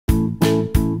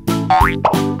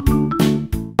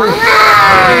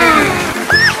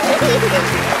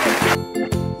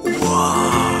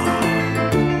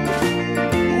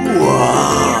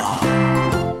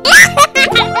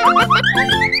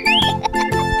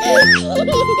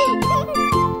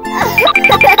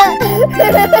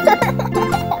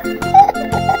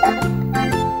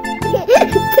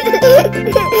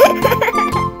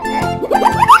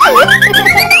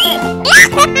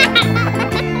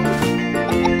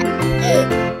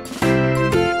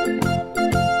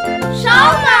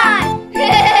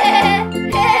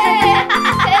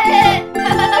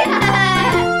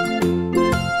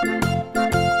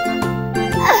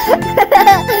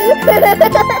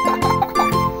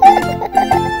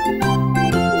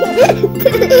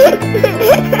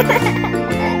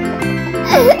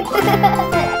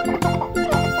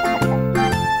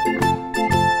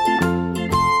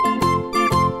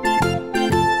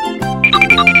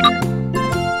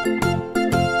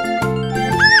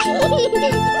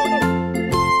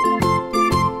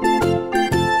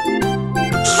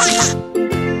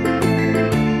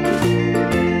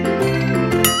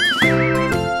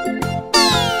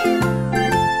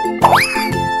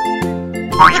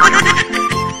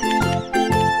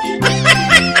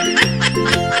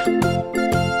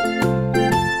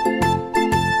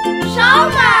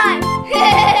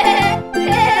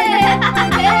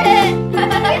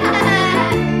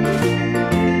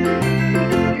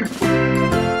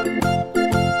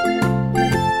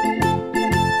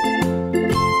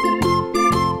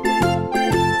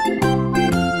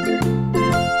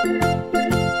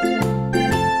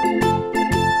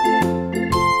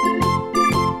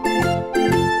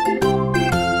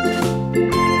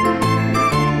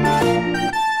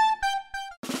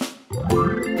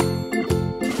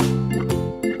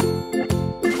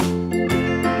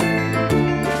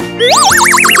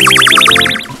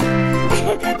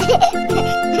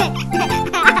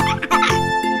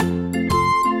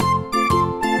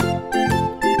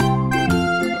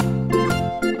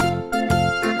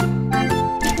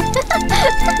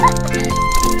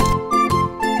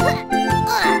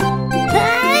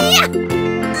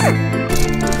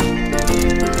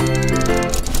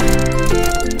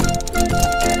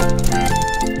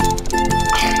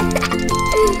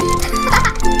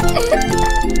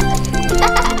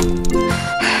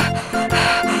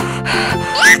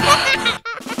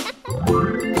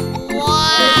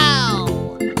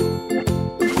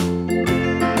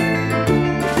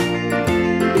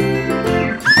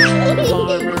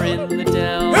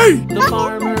The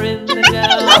farmer in the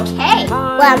dell. Okay.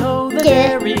 1, 2,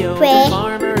 3,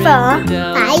 4, 5,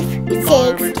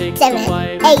 6,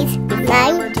 7, 8,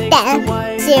 9,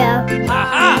 10, 0.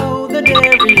 Ha-ha! The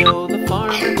dairy-o, the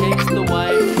farmer takes the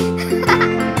wife.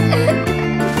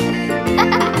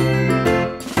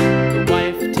 The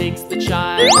wife takes the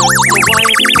child. The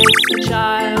wife takes the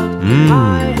child.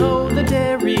 Hi-ho, the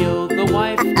dairy-o, the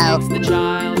wife takes the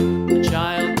child. The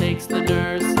child takes the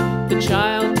nurse. The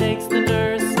child takes the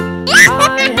nurse.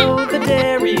 Hi-ho, the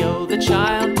dairy-o, the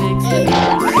child takes the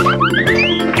nurse.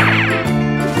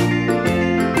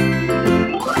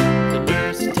 The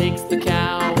nurse takes the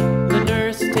cow. The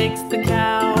nurse takes the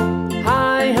cow.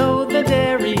 Hi-ho, the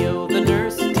dairy-o, the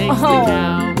nurse takes the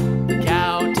cow. The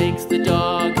cow takes the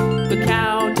dog. The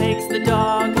cow takes the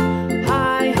dog.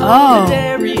 Hi-ho, the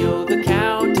dairy-o, the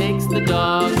cow takes the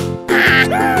dog.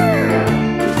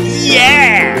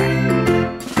 Yeah!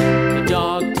 The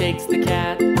dog takes the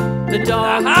cat. The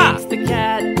dog takes the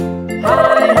cat.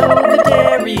 Hi-ho, the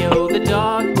dairy-o, the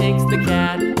dog takes the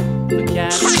cat. The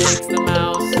cat takes the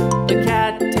mouse. The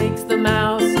cat takes the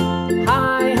mouse.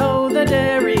 Hi-ho, the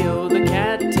dairy-o, the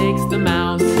cat takes the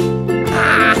mouse.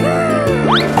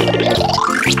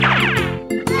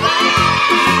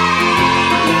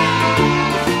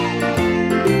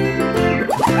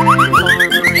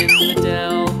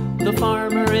 The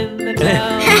farmer in the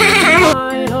dell.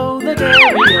 Hi-ho, the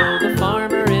dairy-o, the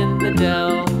farmer in the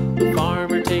dell. The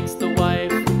farmer takes the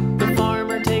wife. The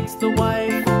farmer takes the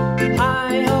wife.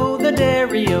 Hi-ho, the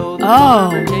dairy-o, the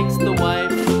farmer takes the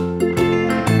wife.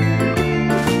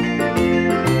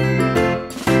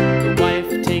 The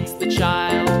wife takes the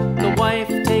child. The wife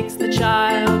takes the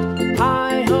child.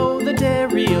 Hi-ho, the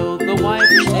dairy-o, the wife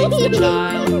takes the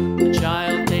child. The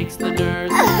child takes the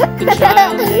nurse. The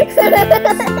child takes the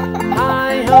nurse.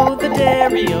 Hi-ho, the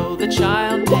dairy-o, the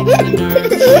child takes the nurse.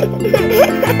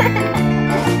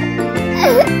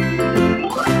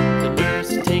 The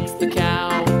nurse takes the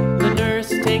cow. The nurse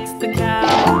takes the cow.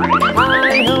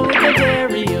 Hi-ho, the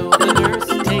dairy-o, the nurse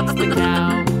takes the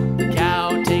cow. The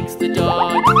cow takes the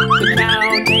dog. The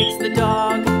cow takes the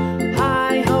dog.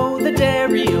 Hi-ho, the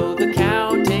dairy-o, the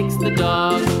cow takes the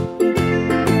dog.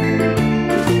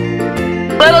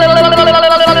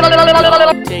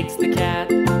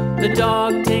 The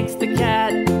dog takes the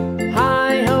cat.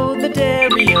 Hi-ho, the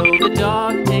dairy-o. The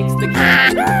dog takes the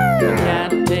cat. The cat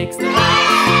takes the mouse.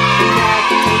 The cat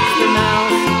takes the mouse.